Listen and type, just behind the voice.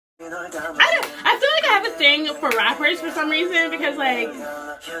I feel like I have a thing for rappers for some reason because, like,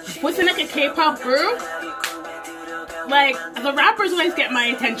 within like a K-pop group, like, the rappers always get my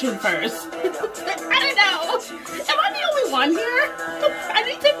attention first. I don't know. Am I the only one here? I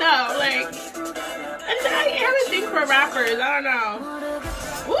need to know. Like, I have a thing for rappers. I don't know.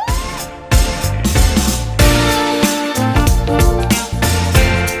 Woo!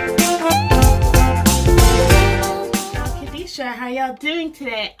 How y'all doing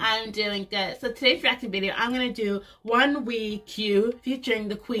today? I'm doing good. So today's reaction video, I'm gonna do ONEWE Q featuring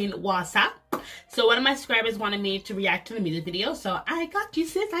the queen Hwa Sa. So one of my subscribers wanted me to react to the music video, so I got you,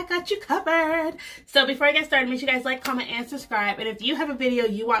 sis. I got you covered. So before I get started, make sure you guys like, comment, and subscribe. And if you have a video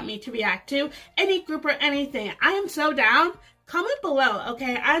you want me to react to, any group or anything, I am so down. Comment below,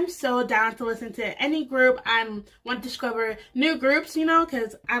 okay? I'm so down to listen to any group. I want to discover new groups, you know,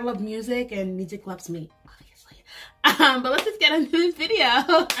 because I love music and music loves me. But let's just get into this video.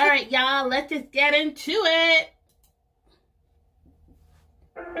 Alright, y'all, let's just get into it.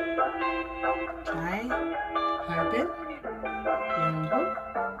 Chai, Harbin, Youngho,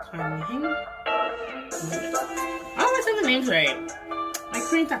 Karmihing. I always say the names right. My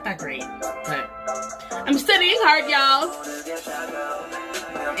Korean's not that great, but I'm studying hard, y'all.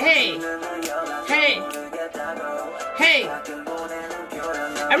 Hey, hey, hey.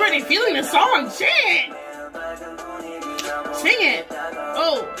 I'm already feeling the song. Shit. Sing it!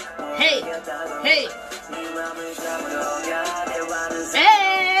 Oh! Hey! Hey!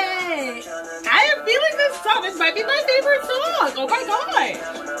 Hey! I am feeling this song! This might be my favorite song! Oh my god!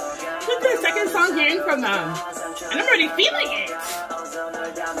 This is the second song hearing from them. And I'm already feeling it!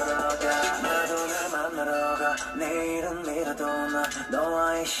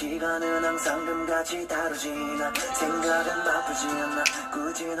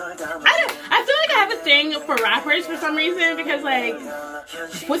 I feel like I have a thing for rappers for some reason because, like,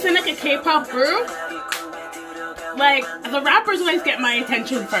 within like a K-pop group, like, the rappers always get my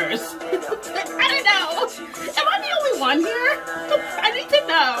attention first. I don't know. Am I the only one here? I need to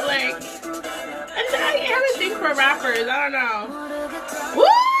know. Like, I have a thing for rappers. I don't know.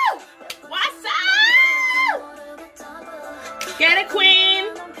 Woo! Hwa Sa! Get it, queen.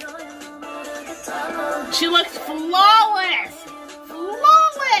 She looks flawless.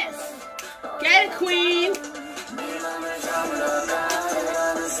 Flawless. Get it, queen.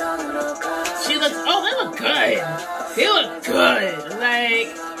 She looks, oh, they look good. They look good. Like,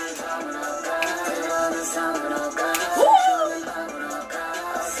 woo.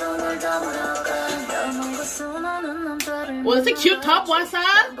 Well, it's a cute top, Hwa Sa.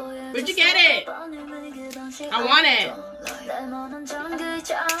 Where'd you get it? I want it.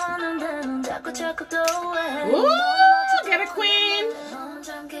 Woo! Get it, queen.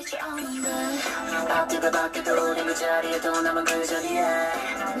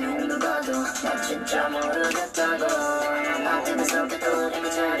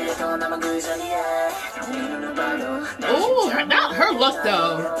 Ooh, not her look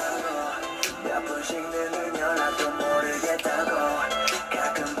though.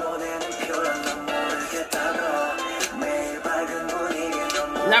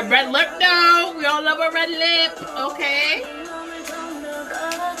 Love red lip though. We all love a red lip. Okay.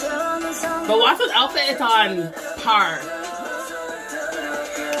 But Hwa Sa's outfit is on par.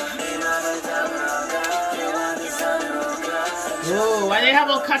 Whoa, why they have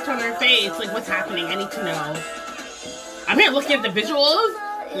little cuts on their face? Like, what's happening? I need to know. I'm here looking at the visuals.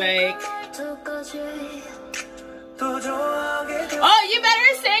 Like, oh, you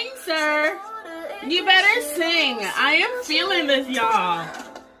better sing, sir. You better sing. I am feeling this, y'all.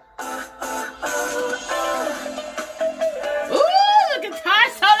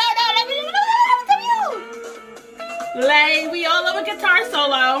 Like, we all love a guitar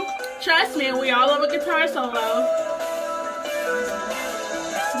solo. Trust me, we all love a guitar solo.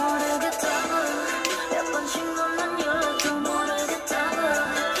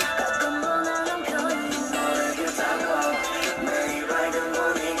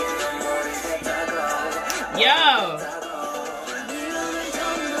 Yo.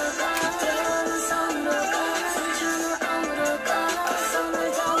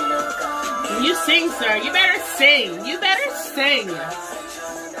 You sing, sir. You better sing. You better sing.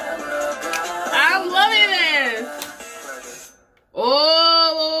 I'm loving this. Oh,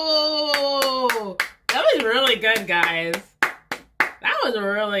 that was really good, guys. That was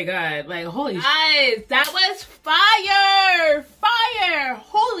really good. Like, holy guys, that was fire. Fire.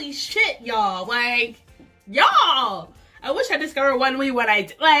 Holy shit, y'all. Like, y'all. I wish I discovered ONEWE when I,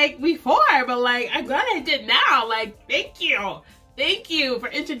 like, before, but, like, I'm glad I did now. Like, thank you. Thank you for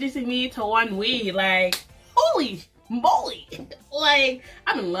introducing me to ONEWE. Like, holy moly. Like,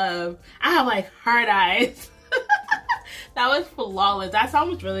 I'm in love. I have like hard eyes. That was flawless. That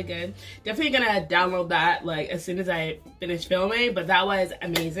song was really good. Definitely gonna download that like as soon as I finish filming, but that was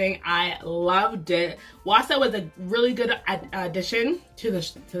amazing. I loved it. Hwa Sa was a really good addition to the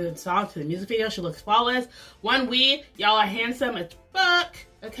song, to the music video. She looks flawless. ONEWE, y'all are handsome as fuck.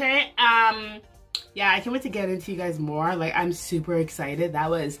 Okay, yeah, I can't wait to get into you guys more. Like, I'm super excited. That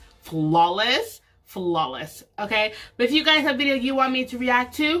was flawless. Flawless. Okay, but if you guys have video you want me to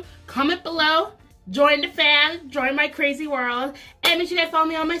react to, comment below. Join the fan, join my crazy world, and make sure you guys follow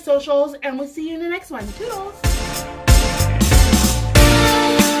me on my socials, and we'll see you in the next one. Toodles!